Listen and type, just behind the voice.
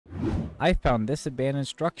I found this abandoned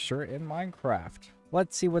structure in Minecraft.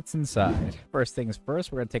 Let's see what's inside. First things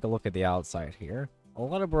first, we're gonna take a look at the outside here. A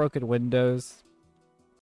lot of broken windows.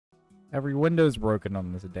 Every window's broken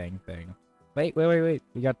on this dang thing. Wait.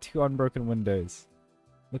 We got 2 unbroken windows.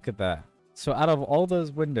 Look at that. So out of all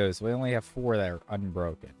those windows, we only have 4 that are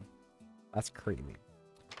unbroken. That's crazy.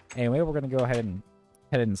 Anyway, we're gonna go ahead and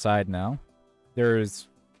head inside now. There's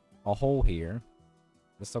a hole here.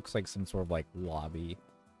 This looks like some sort of like lobby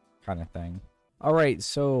kind of thing. Alright,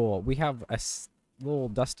 so we have a little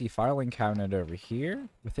dusty filing cabinet over here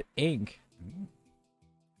with ink.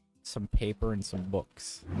 Some paper and some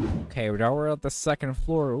books. Okay, now we're at the 2nd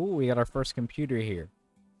floor. Ooh, we got our first computer here.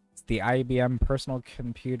 It's the IBM Personal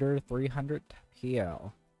Computer 300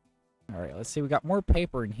 PL. Alright, let's see. We got more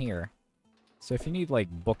paper in here. So if you need like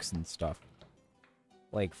books and stuff,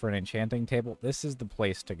 like for an enchanting table, this is the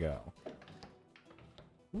place to go.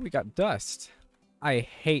 Ooh, we got dust. I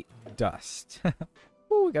hate dust.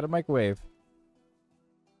 Ooh, we got a microwave.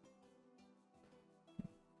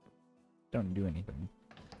 Don't do anything.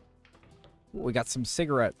 Ooh, we got some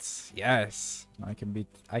cigarettes. Yes. I can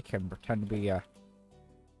pretend to be a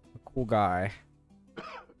cool guy.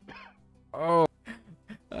 Oh.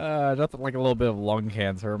 Nothing like a little bit of lung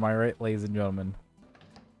cancer, am I right, ladies and gentlemen?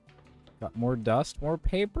 Got more dust, more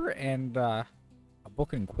paper, and a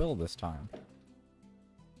book and quill this time.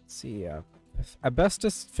 Let's see,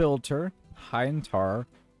 asbestos filter, high in tar.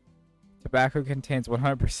 Tobacco contains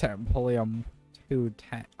 100% polonium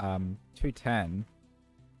 210.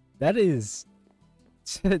 That is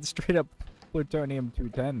straight up plutonium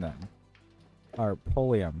 210 then. Or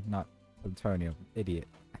polonium, not plutonium. Idiot.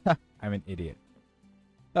 I'm an idiot.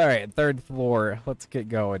 Alright, 3rd floor. Let's get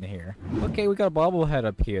going here. Okay, we got a bobblehead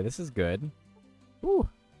up here. This is good. Ooh.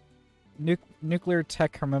 Nuclear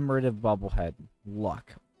Tech commemorative bobblehead.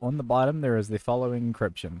 Luck. On the bottom, there is the following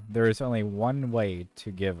encryption. There is only one way to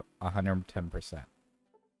give 110%.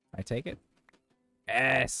 I take it?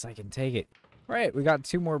 Yes, I can take it. Alright, we got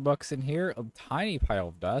 2 more books in here. A tiny pile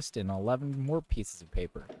of dust and 11 more pieces of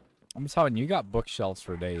paper. I'm telling you, you got bookshelves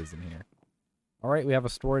for days in here. Alright, we have a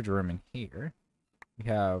storage room in here. We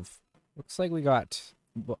have, looks like we got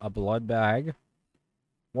a blood bag,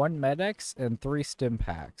 1 Med-X, and 3 stim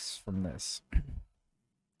packs from this.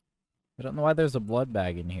 I don't know why there's a blood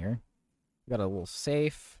bag in here. We got a little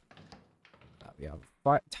safe. We have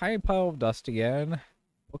a tiny pile of dust again.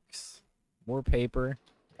 Books, more paper.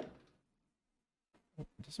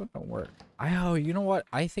 This one don't work. Oh, you know what?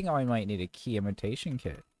 I think I might need a key imitation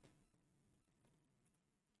kit.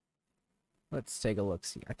 Let's take a look.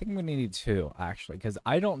 See, I think we need 2 actually, because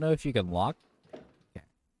I don't know if you can lock. Okay,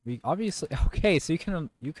 we obviously okay. So you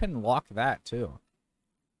can lock that too.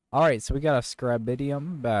 All right, so we got a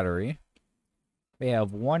scabidium battery. We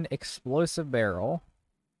have 1 explosive barrel.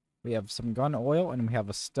 We have some gun oil, and we have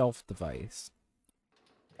a stealth device.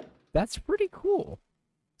 That's pretty cool.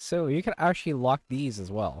 So you can actually lock these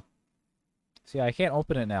as well. See, I can't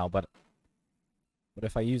open it now, but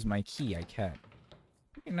if I use my key, I can.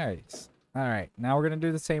 Pretty nice. Alright, now we're going to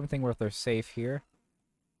do the same thing with our safe here.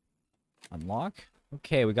 Unlock.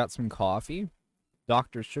 Okay, we got some coffee.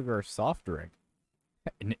 Dr. Sugar soft drink.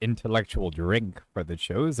 An intellectual drink for the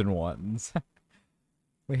chosen ones.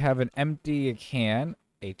 We have an empty can.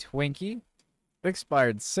 A Twinkie.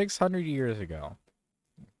 Expired 600 years ago.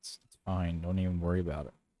 It's fine, don't even worry about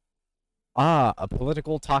it. Ah, a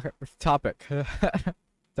political topic.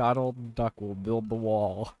 Donald Duck will build the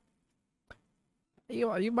wall.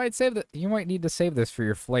 You might save that. You might need to save this for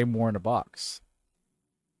your flame war in a box.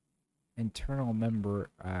 Internal member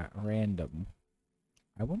random.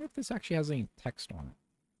 I wonder if this actually has any text on it.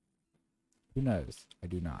 Who knows? I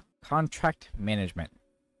do not. Contract management.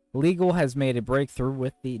 Legal has made a breakthrough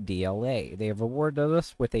with the DLA. They have awarded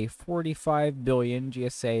us with a 45 billion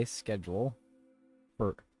GSA schedule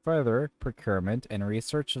for further procurement and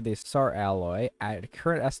research of the SAR alloy. At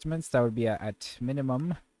current estimates, that would be at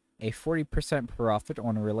minimum a 40% profit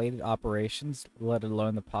on related operations, let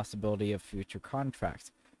alone the possibility of future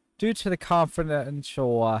contracts. Due to the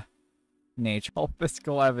confidential nature, all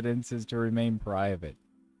fiscal evidence is to remain private.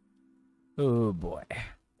 Oh boy.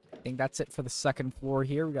 I think that's it for the 2nd floor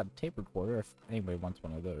here. We got a tape recorder if anybody wants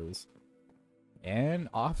one of those. And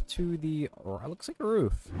off to the, or it looks like a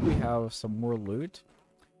roof. We have some more loot.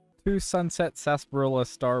 2 Sunset Sarsaparilla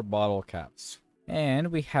Star bottle caps.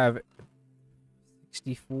 And we have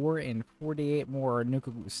 64 and 48 more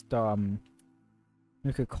Nuka-Cola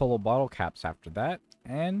bottle caps after that.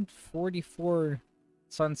 And 44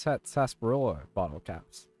 Sunset Sarsaparilla bottle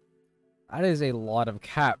caps. That is a lot of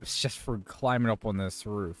caps just for climbing up on this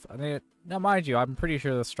roof. I mean, now mind you, I'm pretty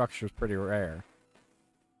sure the structure is pretty rare.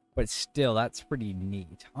 But still, that's pretty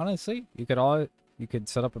neat. Honestly, you could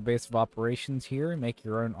set up a base of operations here and make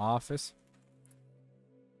your own office.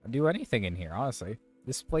 Do anything in here, honestly.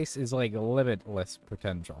 This place is like limitless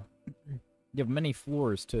potential. You have many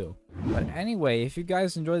floors too. But anyway, if you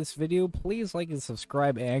guys enjoyed this video, please like and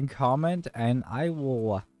subscribe and comment, and I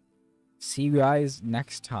will see you guys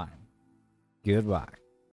next time. Goodbye.